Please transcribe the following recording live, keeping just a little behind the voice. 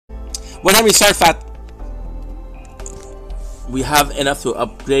What time we start, Fat? We have enough to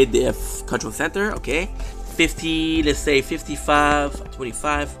upgrade the control center. Okay, 50. Let's say 55,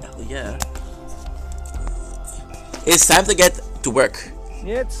 25. Hell yeah! It's time to get to work.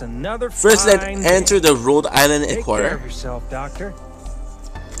 It's another First, let's enter the Rhode Island headquarters. Take care of yourself, Doctor.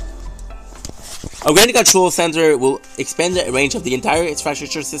 Upgrading the control center will expand the range of the entire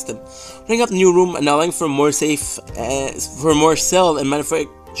infrastructure system, bringing up new room and allowing for more safe, for more cell and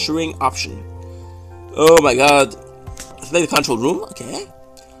manufacturing option. Oh my god! Select the control room. Okay.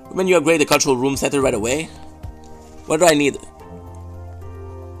 When you upgrade the control room center right away. What do I need?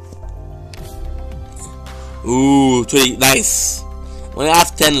 Ooh, 20. Nice. We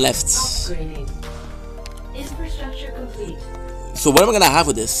have 10 left. Upgrading. Infrastructure complete. So what am I gonna have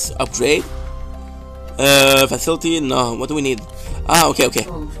with this upgrade? Facility? No. What do we need? Ah, okay.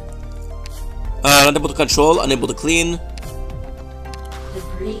 Unable to control, unable to clean.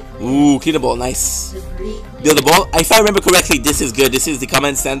 Ooh, cleanable, nice. Buildable. If I remember correctly, this is good. This is the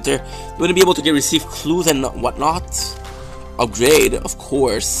command center. You're gonna be able to receive clues and whatnot. Upgrade, of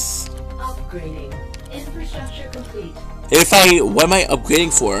course. Upgrading. Infrastructure complete. What am I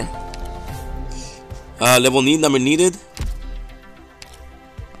upgrading for? Level need, number needed.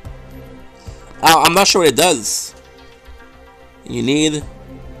 I'm not sure what it does. You need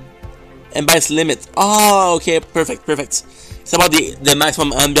Embice limit. Oh, okay, perfect. It's about the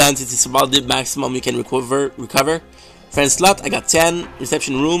maximum ambience. It's about the maximum you can recover. Friend slot, I got 10.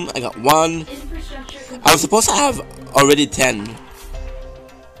 Reception room, I got 1. I was supposed to have already 10.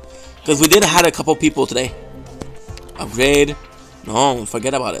 Because we did have a couple people today. Upgrade. No,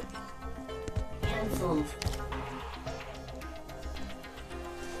 forget about it. Cancelled.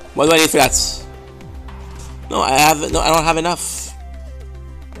 What do I need for that? No, I don't have enough.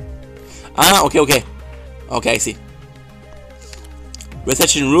 Ah, okay. Okay, I see.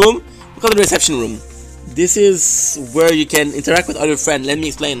 Reception room. We call it the reception room. This is where you can interact with other friends. Let me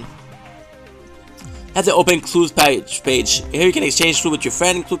explain. That's the open clues page. Here you can exchange clue with your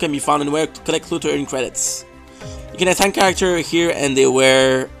friend. Clue can be found anywhere. Collect clue to earn credits. You can assign character here, and they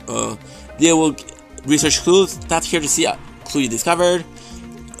will research clues. Tap here to see a clue you discovered.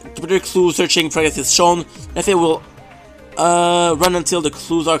 Computer clue searching progress is shown. If it will run until the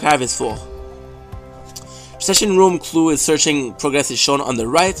clues archive is full. Session room clue is searching progress is shown on the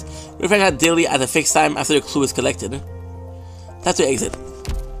right. Refresh that daily at a fixed time after the clue is collected. Tap to exit.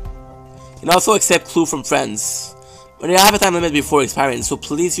 You can also accept clue from friends, but you have a time limit before expiring, so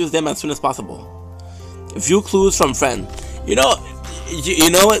please use them as soon as possible. View clues from friend. You know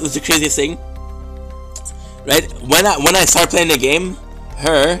what was the craziest thing? Right? When I started playing the game,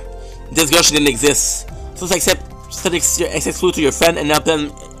 this girl, she didn't exist. So it's set access clue to your friend and help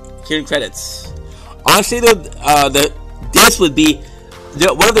them hearing credits. Honestly, this would be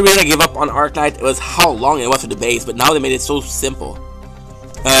one of the reasons I gave up on Arknight was how long it was for the base, but now they made it so simple.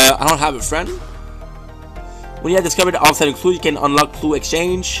 I don't have a friend. When you have discovered the offsetting clue, you can unlock clue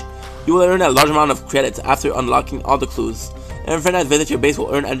exchange. You will earn a large amount of credits after unlocking all the clues. Every friend that visits your base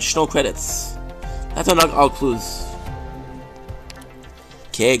will earn additional credits. That's to unlock all clues.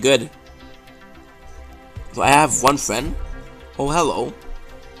 Okay, good. So I have one friend. Oh, hello.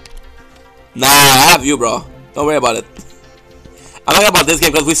 Nah, I have you, bro. Don't worry about it. I'm talking about this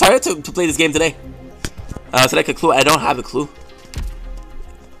game because we started to play this game today. Select a clue. I don't have a clue.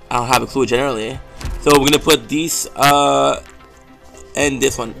 I don't have a clue generally. So we're gonna put these and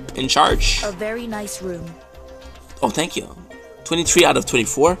this one in charge. A very nice room. Oh, thank you. 23 out of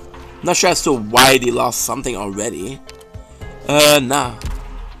 24. Not sure as to why they lost something already. Nah.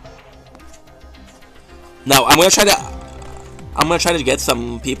 Now I'm gonna try to get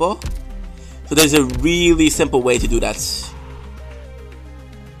some people. So there's a really simple way to do that.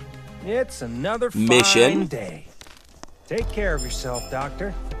 It's another mission. fine day. Take care of yourself,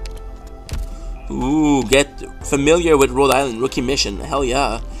 Doctor. Ooh, get familiar with Rhode Island rookie mission. Hell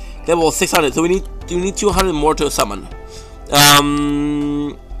yeah. Level 600. So we need 200 more to summon.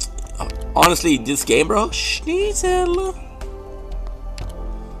 Honestly, this game, bro. Schnitzel.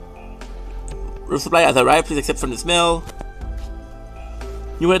 Roof supply has arrived. Please accept from this mill.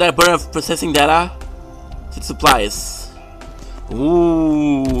 You heard that burn of processing data? It supplies.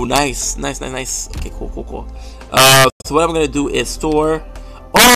 Ooh, nice. Okay, cool. So what I'm gonna do is store